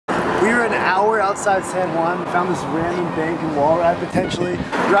We were an hour outside San Juan, found this random bank and wall ride potentially.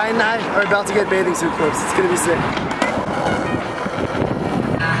 Ryan and I are about to get bathing suit clips. It's gonna be sick.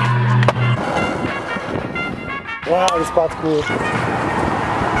 Wow, this spot's cool.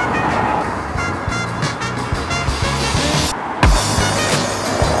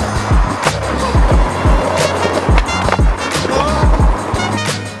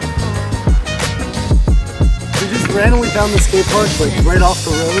 We just randomly found the skate park like right off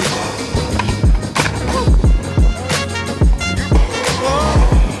the road.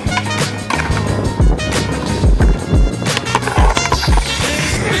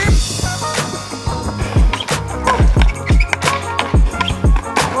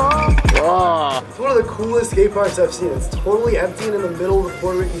 It's one of the coolest skate parks I've seen. It's totally empty and in the middle of the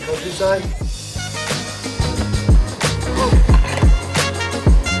Puerto Rican countryside.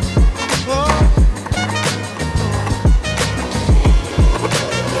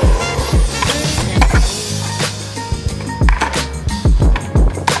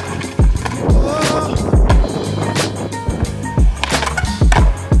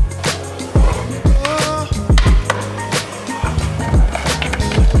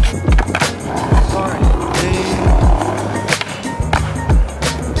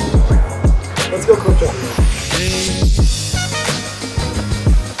 Let's go clip jumping.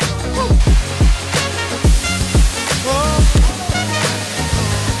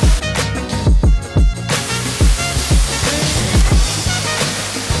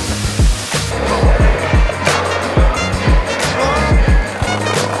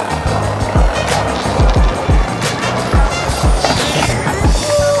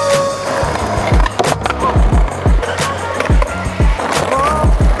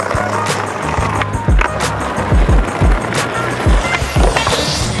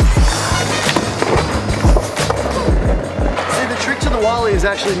 Wally is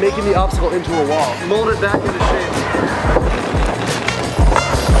actually making the obstacle into a wall. Mold it back into shape.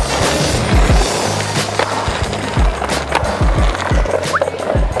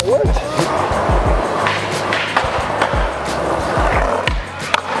 It worked.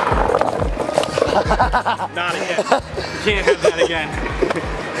 Not again. You can't have that again.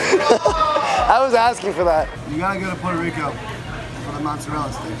 I was asking for that. You gotta go to Puerto Rico for the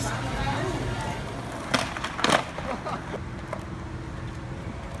mozzarella sticks.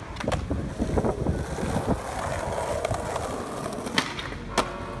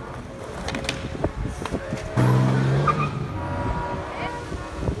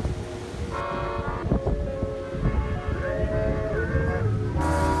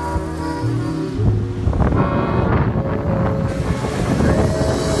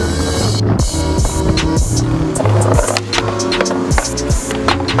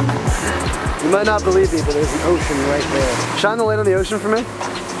 You might not believe me, but there's an ocean right there. Shine the light on the ocean for me.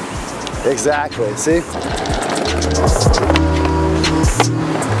 Exactly, see?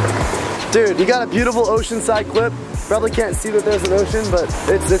 Dude, you got a beautiful oceanside clip. Probably can't see that there's an ocean, but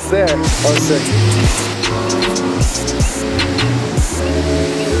it's there. Oh, sick.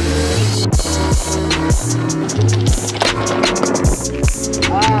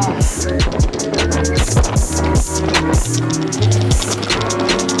 Wow.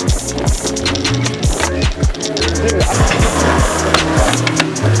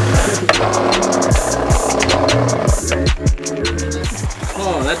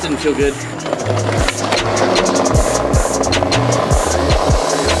 Oh, that didn't feel good.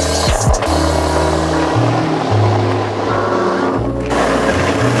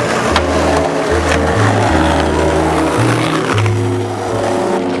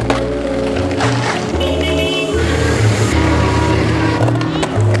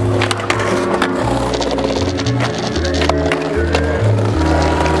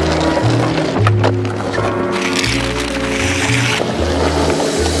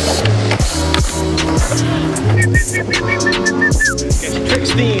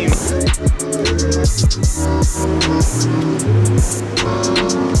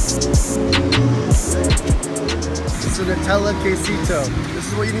 Nutella quesito. This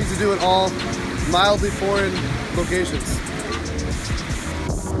is what you need to do in all mildly foreign locations.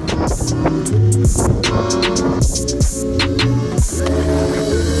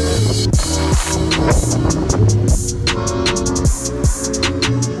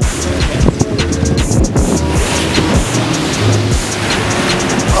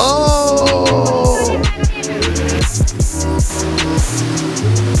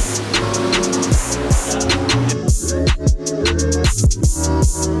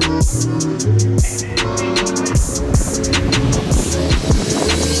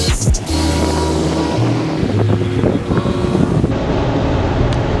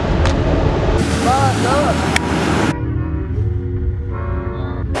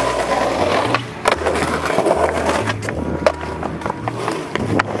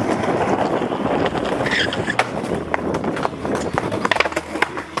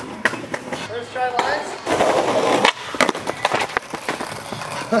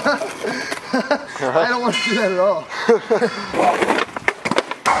 I don't want to do that at all.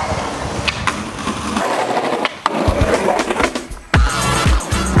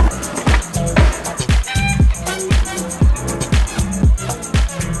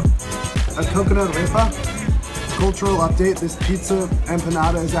 A coconut arepa. Cultural update, this pizza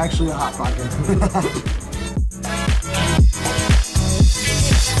empanada is actually a hot pocket.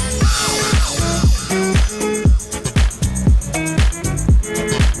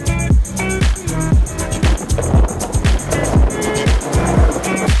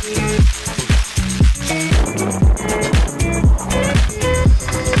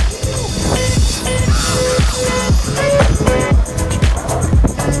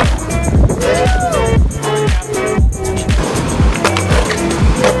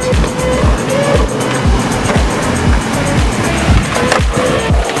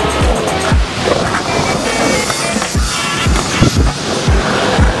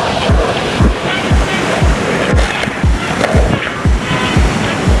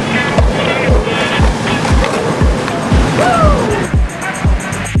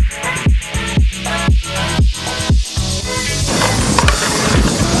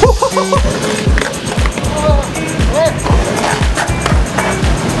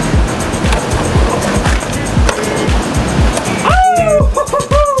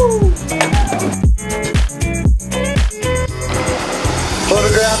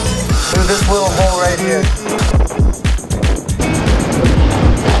 Photograph through this little hole right here.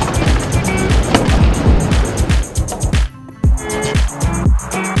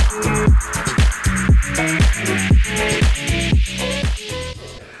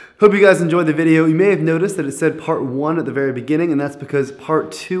 Hope you guys enjoyed the video. You may have noticed that it said part 1 at the very beginning, and that's because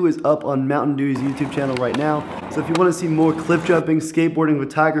part 2 is up on Mountain Dew's YouTube channel right now. So if you want to see more cliff jumping, skateboarding,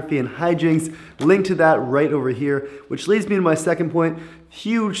 photography, and hijinks, link to that right over here, which leads me to my second point.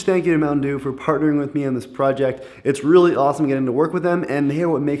 Huge thank you to Mountain Dew for partnering with me on this project. It's really awesome getting to work with them, and they are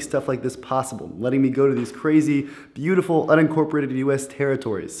what makes stuff like this possible, letting me go to these crazy, beautiful, unincorporated US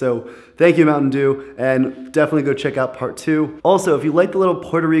territories. So thank you, Mountain Dew, and definitely go check out part 2. Also, if you like the little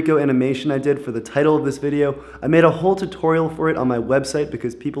Puerto Rico animation I did for the title of this video, I made a whole tutorial for it on my website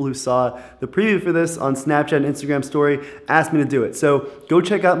because people who saw the preview for this on Snapchat and Instagram story asked me to do it. So go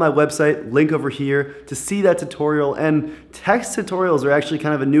check out my website, link over here, to see that tutorial. And text tutorials are actually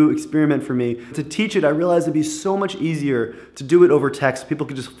kind of a new experiment for me. To teach it, I realized it'd be so much easier to do it over text. People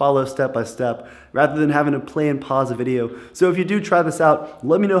could just follow step by step rather than having to play and pause a video. So if you do try this out,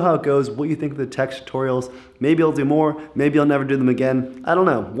 let me know how it goes, what you think of the text tutorials. Maybe I'll do more, maybe I'll never do them again. I don't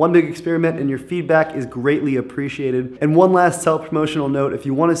know. One big experiment, and your feedback is greatly appreciated. And one last self-promotional note, if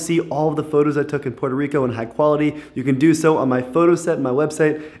you want to see all of the photos I took in Puerto Rico in high quality, you can do so on my photo set on my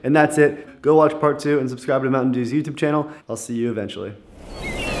website. And that's it. Go watch part 2 and subscribe to Mountain Dew's YouTube channel. I'll see you eventually.